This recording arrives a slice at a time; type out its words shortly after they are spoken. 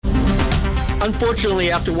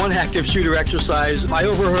Unfortunately, after one active shooter exercise, I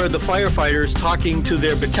overheard the firefighters talking to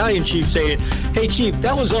their battalion chief saying, "Hey, Chief,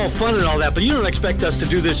 that was all fun and all that, but you don't expect us to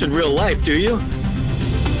do this in real life, do you?"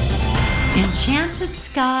 Enchanted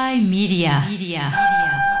Sky Media.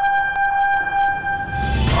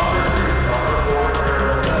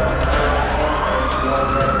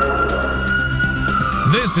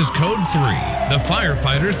 This is Code 3, the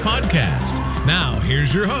Firefighters Podcast. Now,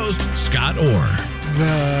 here's your host, Scott Orr.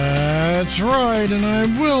 That's right, and I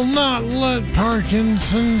will not let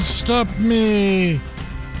Parkinson stop me.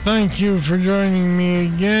 Thank you for joining me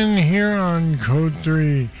again here on Code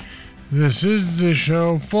 3. This is the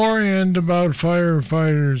show for and about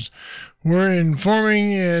firefighters. We're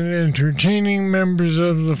informing and entertaining members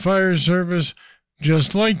of the fire service,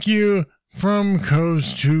 just like you, from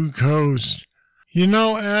coast to coast. You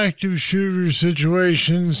know, active shooter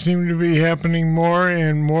situations seem to be happening more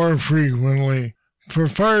and more frequently. For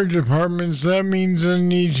fire departments, that means a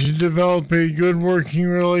need to develop a good working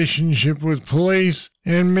relationship with police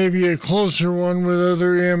and maybe a closer one with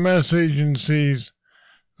other EMS agencies.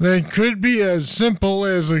 That could be as simple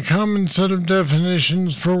as a common set of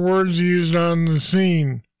definitions for words used on the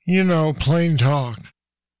scene. You know, plain talk.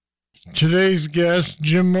 Today's guest,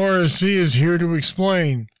 Jim Morrissey, is here to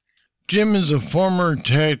explain. Jim is a former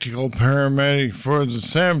tactical paramedic for the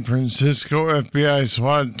San Francisco FBI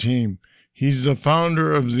SWAT team. He's the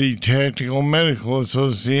founder of the Tactical Medical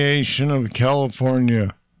Association of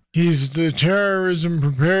California. He's the Terrorism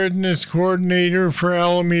Preparedness Coordinator for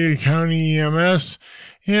Alameda County EMS,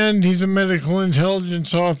 and he's a Medical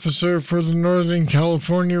Intelligence Officer for the Northern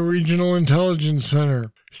California Regional Intelligence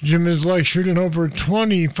Center. Jim has lectured in over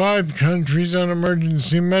 25 countries on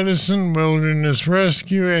emergency medicine, wilderness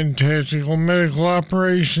rescue, and tactical medical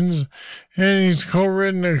operations, and he's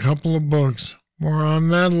co-written a couple of books. More on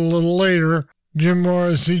that a little later. Jim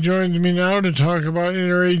Morrissey joins me now to talk about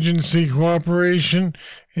interagency cooperation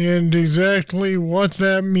and exactly what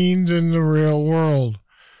that means in the real world.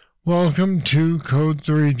 Welcome to Code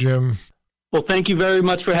 3, Jim. Well, thank you very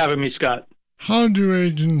much for having me, Scott. How do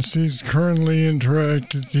agencies currently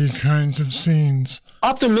interact at these kinds of scenes?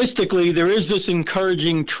 Optimistically, there is this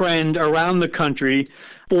encouraging trend around the country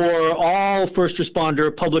for all first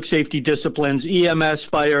responder public safety disciplines, EMS,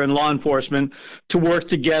 fire, and law enforcement, to work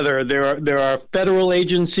together. There are federal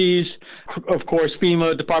agencies, of course,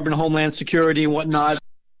 FEMA, Department of Homeland Security, and whatnot,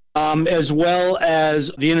 as well as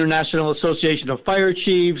the International Association of Fire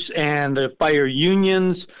Chiefs and the fire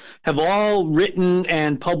unions have all written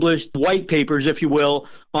and published white papers, if you will,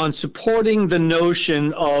 on supporting the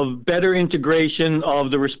notion of better integration of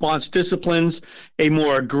the response disciplines, a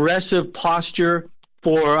more aggressive posture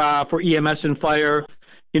for EMS and fire,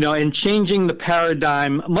 and changing the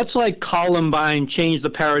paradigm, much like Columbine changed the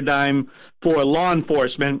paradigm for law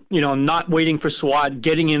enforcement, not waiting for SWAT,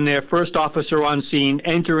 getting in there, first officer on scene,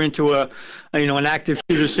 enter into an active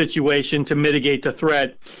shooter situation to mitigate the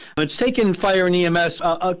threat. It's taken fire and EMS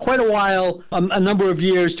quite a while, a number of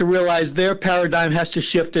years, to realize their paradigm has to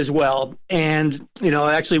shift as well. And,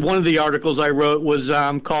 actually one of the articles I wrote was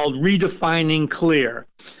called Redefining Clear.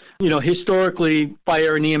 Historically,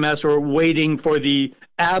 fire and EMS were waiting for the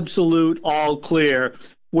absolute all clear,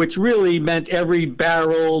 which really meant every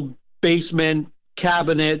barrel, basement,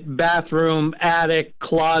 cabinet, bathroom, attic,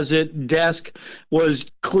 closet, desk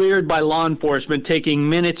was cleared by law enforcement, taking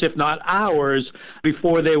minutes, if not hours,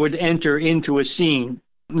 before they would enter into a scene.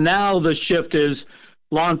 Now the shift is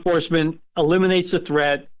law enforcement eliminates the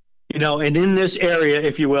threat, and in this area,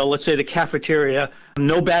 if you will, let's say the cafeteria,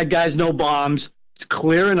 no bad guys, no bombs. It's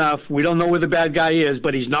clear enough. We don't know where the bad guy is,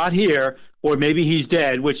 but he's not here, or maybe he's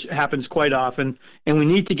dead, which happens quite often. And we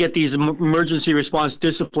need to get these emergency response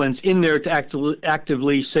disciplines in there to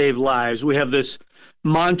actively save lives. We have this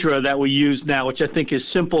mantra that we use now, which I think is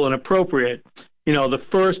simple and appropriate. The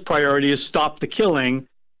first priority is stop the killing,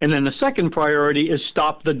 and then the second priority is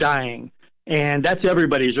stop the dying. And that's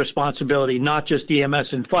everybody's responsibility, not just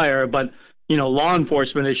EMS and fire, but law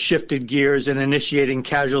enforcement has shifted gears and initiating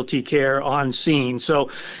casualty care on scene.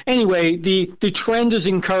 So anyway, the trend is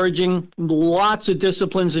encouraging. Lots of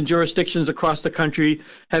disciplines and jurisdictions across the country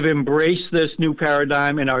have embraced this new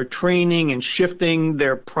paradigm and are training and shifting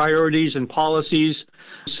their priorities and policies.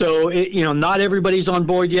 So, not everybody's on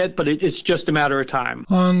board yet, but it's just a matter of time.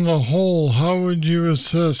 On the whole, how would you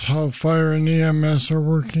assess how fire and EMS are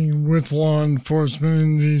working with law enforcement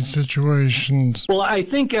in these situations? Well, I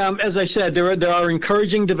think, as I said, there are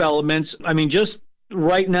encouraging developments. I mean, just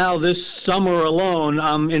right now, this summer alone,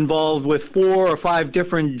 I'm involved with 4 or 5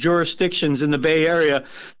 different jurisdictions in the Bay Area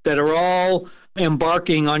that are all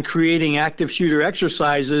embarking on creating active shooter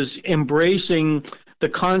exercises, embracing the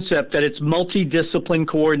concept that it's multidiscipline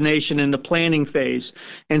coordination in the planning phase.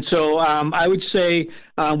 And so I would say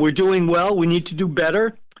we're doing well. We need to do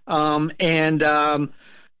better.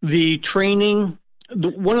 The training,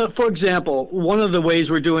 for example, one of the ways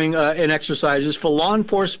we're doing an exercise is for law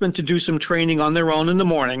enforcement to do some training on their own in the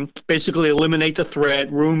morning, basically eliminate the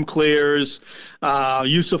threat, room clears,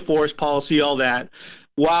 use of force policy, all that.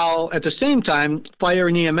 While at the same time, fire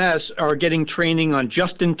and EMS are getting training on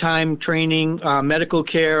just-in-time training, medical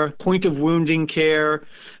care, point of wounding care,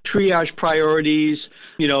 triage priorities,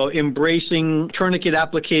 embracing tourniquet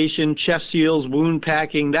application, chest seals, wound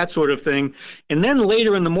packing, that sort of thing. And then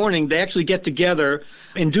later in the morning, they actually get together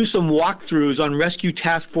and do some walkthroughs on rescue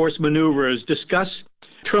task force maneuvers, discuss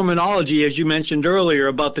terminology, as you mentioned earlier,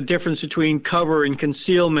 about the difference between cover and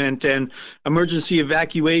concealment and emergency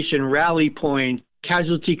evacuation, rally point,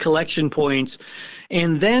 casualty collection points,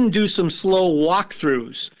 and then do some slow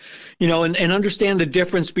walkthroughs, and understand the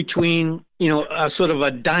difference between, a sort of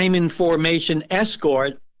a diamond formation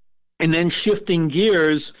escort and then shifting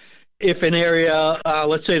gears. If an area,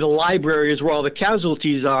 let's say the library is where all the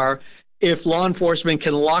casualties are, if law enforcement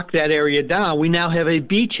can lock that area down, we now have a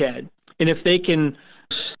beachhead. And if they can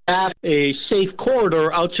staff a safe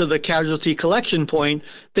corridor out to the casualty collection point,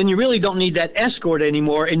 then you really don't need that escort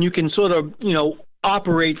anymore, and you can sort of,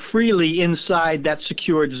 operate freely inside that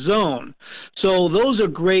secured zone. So those are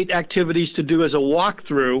great activities to do as a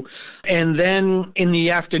walkthrough. And then in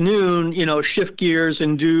the afternoon, shift gears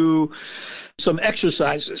and do some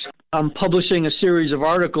exercises. I'm publishing a series of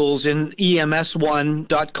articles in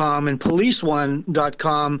EMS1.com and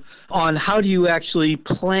PoliceOne.com on how do you actually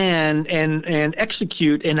plan and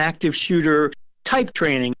execute an active shooter type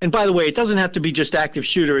training. And by the way, it doesn't have to be just active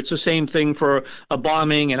shooter. It's the same thing for a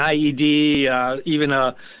bombing, an IED, even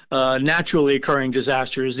a naturally occurring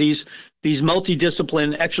disasters. These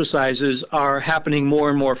multidiscipline exercises are happening more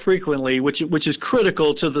and more frequently, which is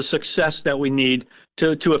critical to the success that we need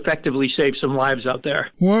to effectively save some lives out there.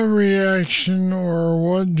 What reaction or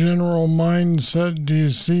what general mindset do you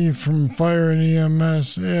see from fire and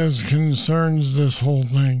EMS as concerns this whole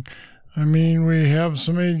thing? I mean, we have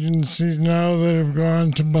some agencies now that have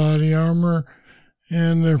gone to body armor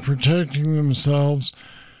and they're protecting themselves.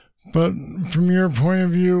 But from your point of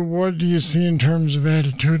view, what do you see in terms of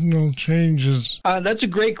attitudinal changes? That's a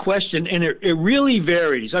great question, and it really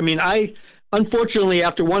varies. I mean, unfortunately,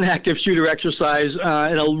 after one active shooter exercise in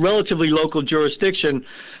a relatively local jurisdiction,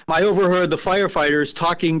 I overheard the firefighters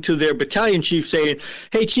talking to their battalion chief saying,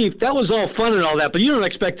 "Hey, chief, that was all fun and all that, but you don't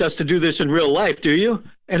expect us to do this in real life, do you?"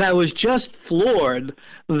 And I was just floored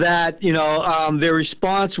that, their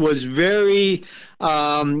response was very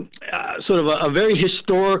sort of a very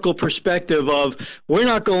historical perspective of, we're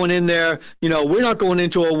not going in there, we're not going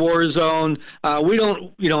into a war zone. We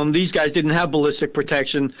don't, these guys didn't have ballistic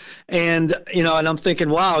protection. And, and I'm thinking,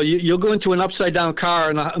 wow, you'll go into an upside down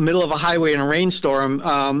car in the middle of a highway in a rainstorm,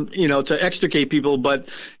 to extricate people. But,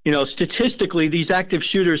 statistically, these active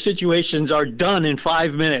shooter situations are done in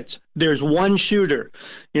 5 minutes. There's one shooter,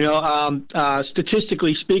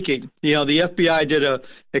 statistically speaking. The FBI did a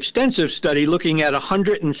extensive study looking at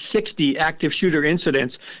 160 active shooter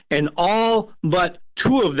incidents, and all but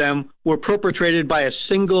 2 of them were perpetrated by a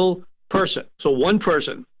single person. So one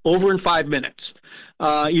person, over in 5 minutes.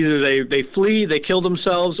 Either they flee, they kill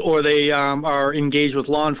themselves, or they are engaged with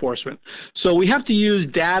law enforcement. So we have to use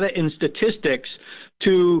data and statistics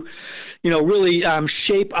to, really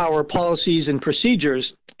shape our policies and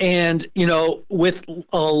procedures. And, with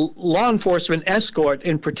a law enforcement escort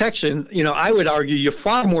and protection, I would argue you're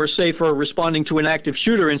far more safer responding to an active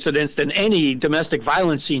shooter incident than any domestic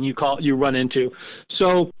violence scene you run into.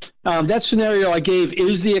 So that scenario I gave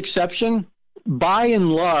is the exception. By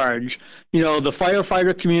and large, the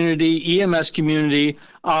firefighter community, EMS community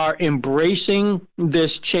are embracing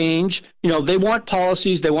this change. They want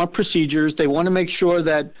policies, they want procedures, they want to make sure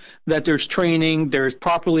that there's training, there's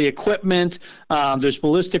properly equipment, there's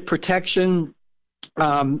ballistic protection,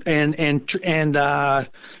 and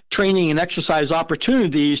training and exercise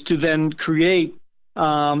opportunities to then create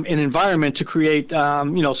an environment to create,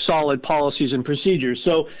 solid policies and procedures.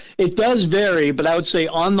 So it does vary, but I would say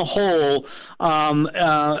on the whole,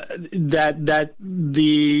 that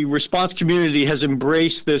the response community has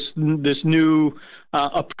embraced this new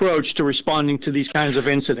approach to responding to these kinds of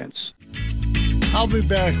incidents. I'll be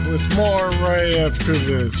back with more right after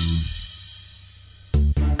this.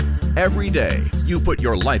 Every day, you put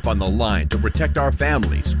your life on the line to protect our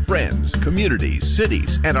families, friends, communities,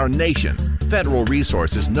 cities, and our nation. Federal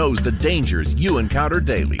Resources knows the dangers you encounter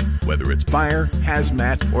daily. Whether it's fire,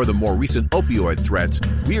 hazmat, or the more recent opioid threats,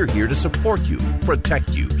 we're here to support you,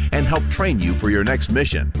 protect you, and help train you for your next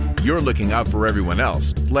mission. You're looking out for everyone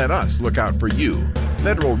else. Let us look out for you.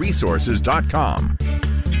 federalresources.com.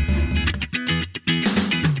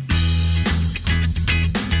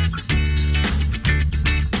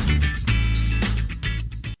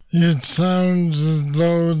 It sounds as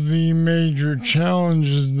though the major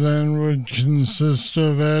challenges then would consist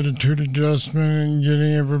of attitude adjustment and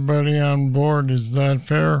getting everybody on board. Is that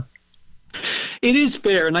fair? It is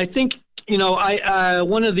fair, and I think, I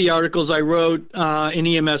one of the articles I wrote in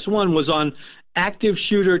EMS1 was on active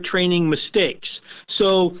shooter training mistakes.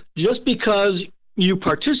 So just because you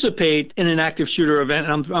participate in an active shooter event,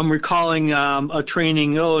 and I'm recalling a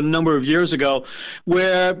training a number of years ago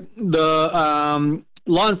where the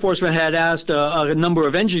law enforcement had asked a number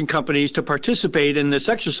of engine companies to participate in this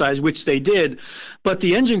exercise, which they did, but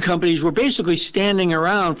the engine companies were basically standing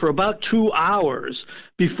around for about 2 hours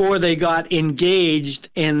before they got engaged,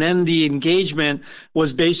 and then the engagement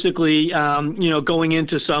was basically, going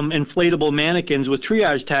into some inflatable mannequins with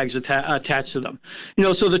triage tags attached to them.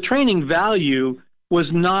 So the training value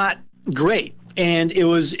was not great, and it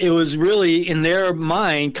was really, in their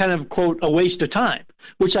mind, kind of, quote, a waste of time,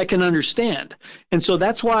 which I can understand. And so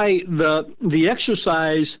that's why the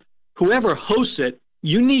exercise, whoever hosts it,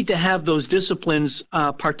 you need to have those disciplines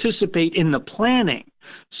participate in the planning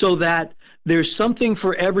so that there's something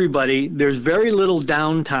for everybody. There's very little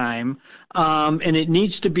downtime, and it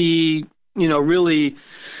needs to be, really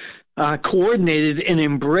coordinated and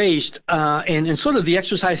embraced, and sort of the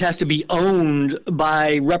exercise has to be owned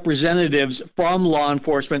by representatives from law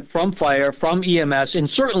enforcement, from fire, from EMS, and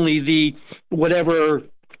certainly the whatever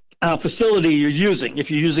facility you're using. If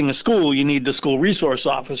you're using a school, you need the school resource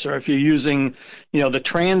officer. If you're using, the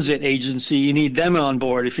transit agency, you need them on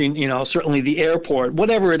board. If certainly the airport,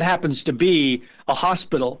 whatever it happens to be, a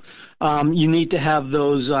hospital, you need to have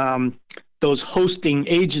those hosting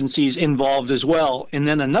agencies involved as well. And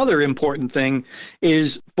then another important thing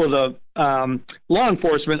is for the law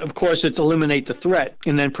enforcement, of course, it's eliminate the threat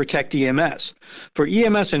and then protect EMS. For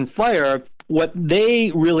EMS and fire, what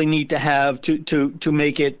they really need to have to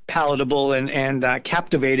make it palatable and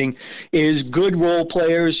captivating is good role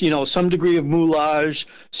players, some degree of moulage,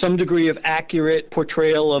 some degree of accurate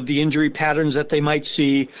portrayal of the injury patterns that they might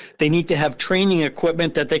see. They need to have training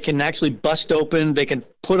equipment that they can actually bust open. They can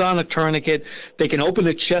put on a tourniquet. They can open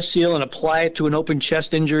a chest seal and apply it to an open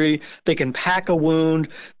chest injury. They can pack a wound.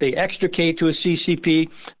 They extricate to a CCP.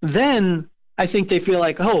 Then I think they feel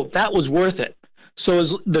like, oh, that was worth it. So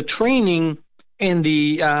as the training and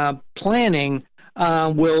the planning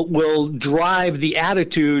will drive the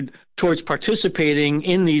attitude towards participating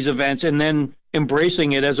in these events and then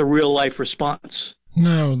embracing it as a real-life response.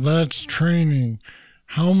 Now, that's training.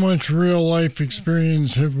 How much real-life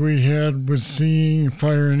experience have we had with seeing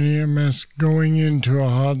fire and EMS going into a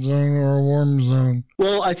hot zone or a warm zone?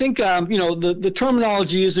 Well, I think, the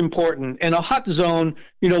terminology is important. In a hot zone,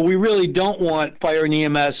 we really don't want fire and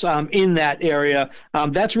EMS in that area.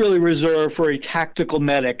 That's really reserved for a tactical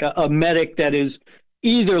medic, a medic that is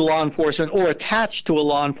either law enforcement or attached to a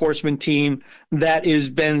law enforcement team that has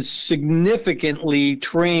been significantly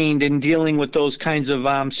trained in dealing with those kinds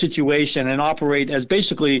of situation and operate as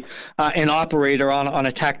basically an operator on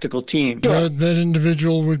a tactical team. That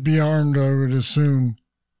individual would be armed, I would assume.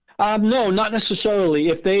 No, not necessarily.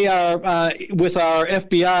 If they are with our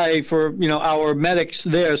FBI, for our medics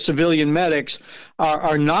there, civilian medics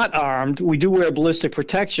are not armed. We do wear ballistic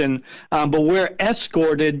protection, but we're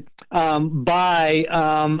escorted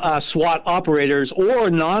by SWAT operators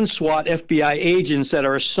or non-SWAT FBI agents that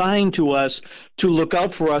are assigned to us to look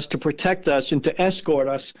out for us, to protect us, and to escort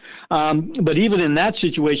us. But even in that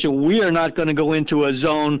situation, we are not going to go into a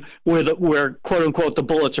zone where quote unquote the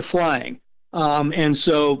bullets are flying. And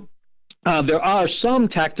so there are some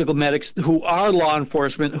tactical medics who are law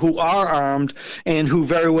enforcement, who are armed, and who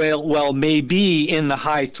very well may be in the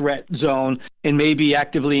high threat zone and may be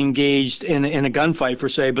actively engaged in a gunfight per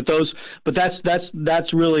se. But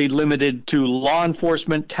that's really limited to law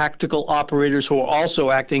enforcement tactical operators who are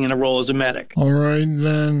also acting in a role as a medic. All right,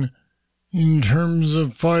 then, in terms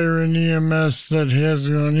of fire and EMS that has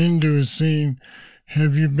gone into a scene,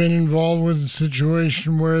 have you been involved with a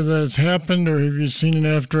situation where that's happened, or have you seen an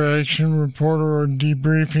after-action report or a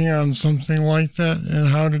debriefing on something like that, and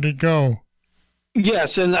how did it go?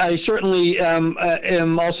 Yes, and I certainly am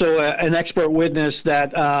also an expert witness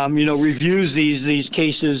that reviews these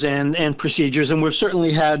cases and procedures, and we've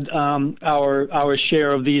certainly had our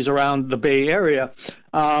share of these around the Bay Area.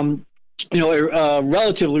 a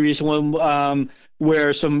relatively recent one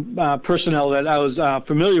where some personnel that I was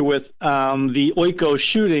familiar with, the Oiko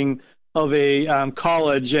shooting of a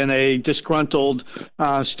college, and a disgruntled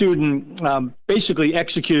student basically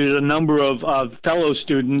executed a number of fellow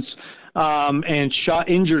students and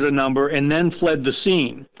injured a number, and then fled the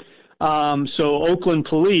scene. So Oakland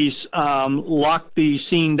police locked the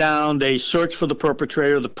scene down. They searched for the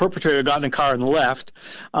perpetrator. The perpetrator got in a car and left.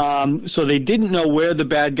 So they didn't know where the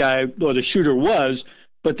bad guy or the shooter was,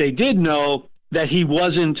 but they did know that he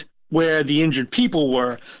wasn't where the injured people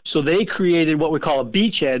were. So they created what we call a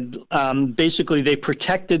beachhead. Basically, they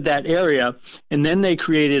protected that area, and then they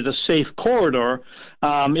created a safe corridor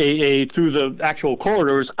through the actual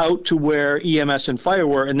corridors out to where EMS and fire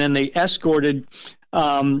were, and then they escorted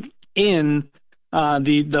in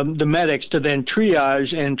the medics to then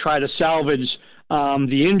triage and try to salvage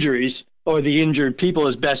the injuries or the injured people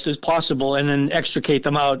as best as possible, and then extricate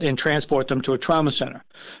them out and transport them to a trauma center.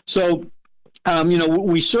 So,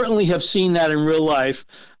 we certainly have seen that in real life,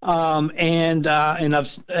 and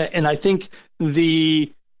I think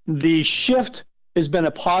the shift has been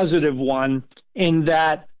a positive one, in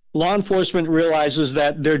that law enforcement realizes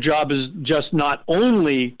that their job is just not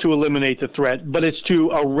only to eliminate the threat, but it's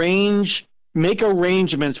to make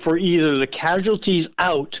arrangements for either the casualties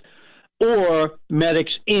out or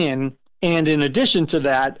medics in. And in addition to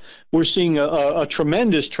that, we're seeing a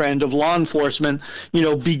tremendous trend of law enforcement,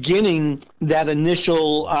 beginning that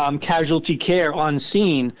initial casualty care on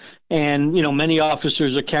scene. And, many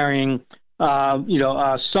officers are carrying,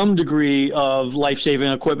 some degree of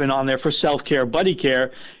life-saving equipment on there for self-care, buddy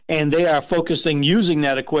care, and they are focusing using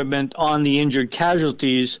that equipment on the injured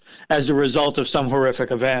casualties as a result of some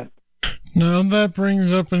horrific event. Now, that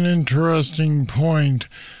brings up an interesting point.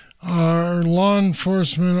 Are law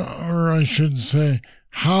enforcement, or I should say,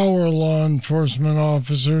 how are law enforcement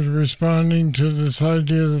officers responding to this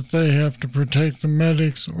idea that they have to protect the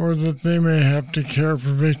medics, or that they may have to care for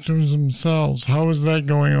victims themselves? How is that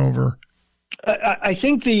going over? I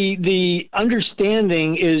think the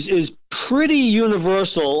understanding is pretty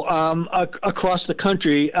universal across the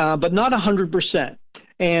country, but not 100%.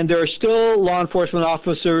 And there are still law enforcement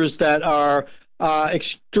officers that are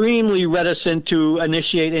extremely reticent to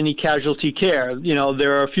initiate any casualty care.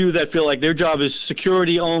 There are a few that feel like their job is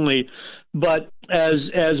security only, but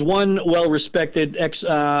as one well-respected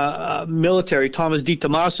ex-military, Thomas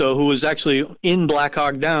DiTomaso, who was actually in Black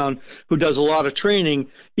Hawk Down, who does a lot of training,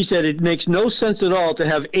 he said it makes no sense at all to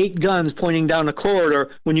have 8 guns pointing down a corridor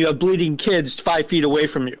when you have bleeding kids 5 feet away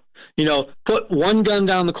from you. Put 1 gun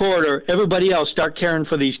down the corridor, everybody else start caring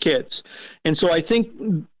for these kids. And so I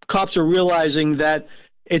think cops are realizing that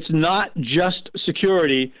it's not just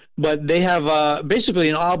security, but they have basically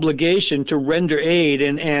an obligation to render aid.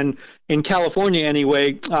 And in California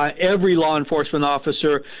anyway, every law enforcement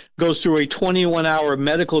officer goes through a 21-hour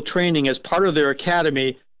medical training as part of their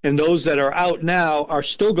academy. And those that are out now are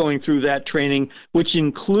still going through that training, which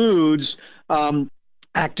includes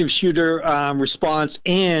active shooter response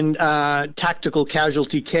and tactical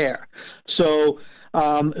casualty care. So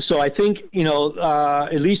I think,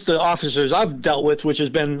 at least the officers I've dealt with, which has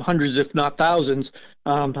been hundreds, if not thousands.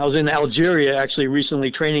 I was in Algeria actually recently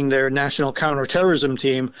training their national counterterrorism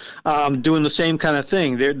team, doing the same kind of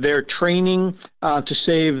thing. They're training to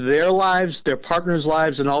save their lives, their partners'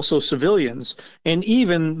 lives, and also civilians, and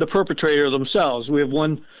even the perpetrator themselves. We have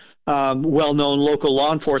one well-known local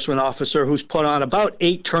law enforcement officer who's put on about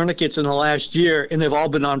 8 tourniquets in the last year, and they've all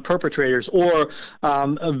been on perpetrators or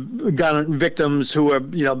gun victims who have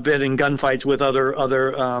been in gunfights with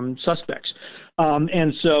other suspects.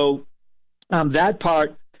 And so that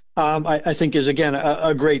part I think is again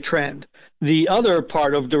a great trend. The other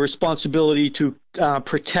part of the responsibility to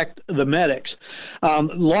protect the medics,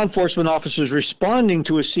 law enforcement officers responding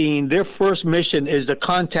to a scene, their first mission is the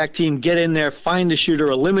contact team, get in there, find the shooter,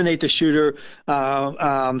 eliminate the shooter,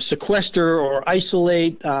 sequester or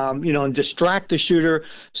isolate, and distract the shooter.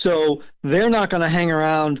 So they're not going to hang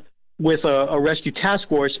around with a rescue task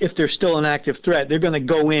force if there's still an active threat. They're going to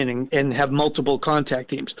go in and have multiple contact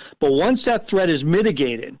teams. But once that threat is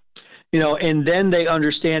mitigated, and then they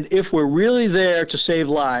understand if we're really there to save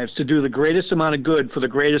lives, to do the greatest amount of good for the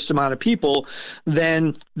greatest amount of people,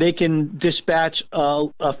 then they can dispatch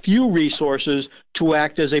a few resources to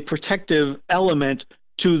act as a protective element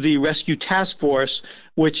to the rescue task force,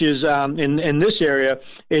 which is in this area,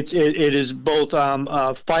 it is both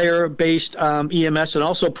fire-based EMS and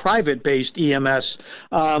also private-based EMS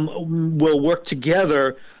will work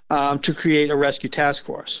together to create a rescue task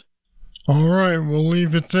force. All right, we'll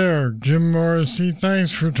leave it there. Jim Morrissey,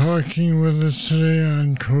 thanks for talking with us today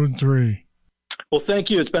on Code 3. Well, thank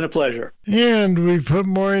you. It's been a pleasure. And we put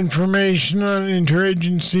more information on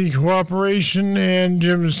interagency cooperation and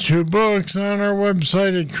Jim's 2 books on our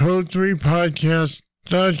website at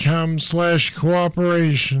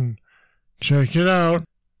code3podcast.com/cooperation. Check it out.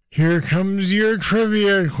 Here comes your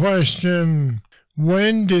trivia question.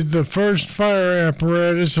 When did the first fire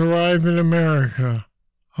apparatus arrive in America?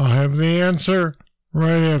 I'll have the answer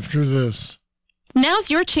right after this.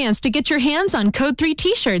 Now's your chance to get your hands on Code 3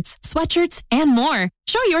 t-shirts, sweatshirts, and more.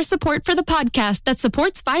 Show your support for the podcast that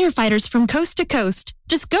supports firefighters from coast to coast.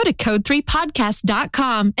 Just go to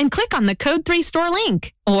code3podcast.com and click on the Code 3 store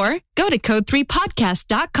link. Or go to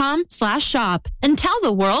code3podcast.com/shop and tell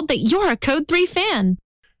the world that you're a Code 3 fan.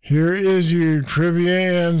 Here is your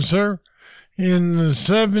trivia answer. In the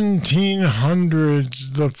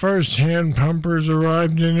 1700s, the first hand pumpers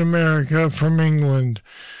arrived in America from England.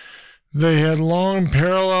 They had long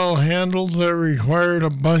parallel handles that required a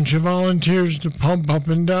bunch of volunteers to pump up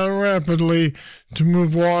and down rapidly to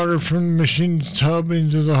move water from the machine's tub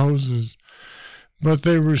into the hoses. But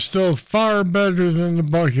they were still far better than the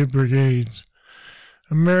bucket brigades.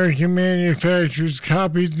 American manufacturers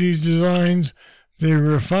copied these designs, they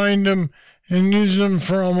refined them, and used them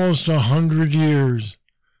for almost 100 years.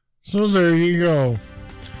 So there you go.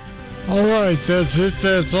 All right, that's it.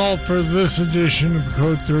 That's all for this edition of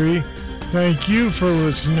Code 3. Thank you for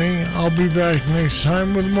listening. I'll be back next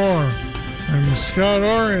time with more. I'm Scott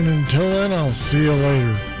Orr, and until then, I'll see you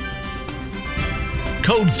later.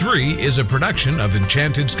 Code 3 is a production of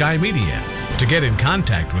Enchanted Sky Media. To get in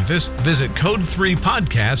contact with us, visit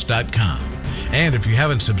code3podcast.com. And if you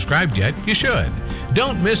haven't subscribed yet, you should.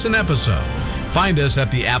 Don't miss an episode. Find us at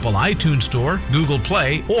the Apple iTunes Store, Google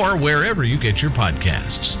Play, or wherever you get your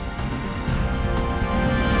podcasts.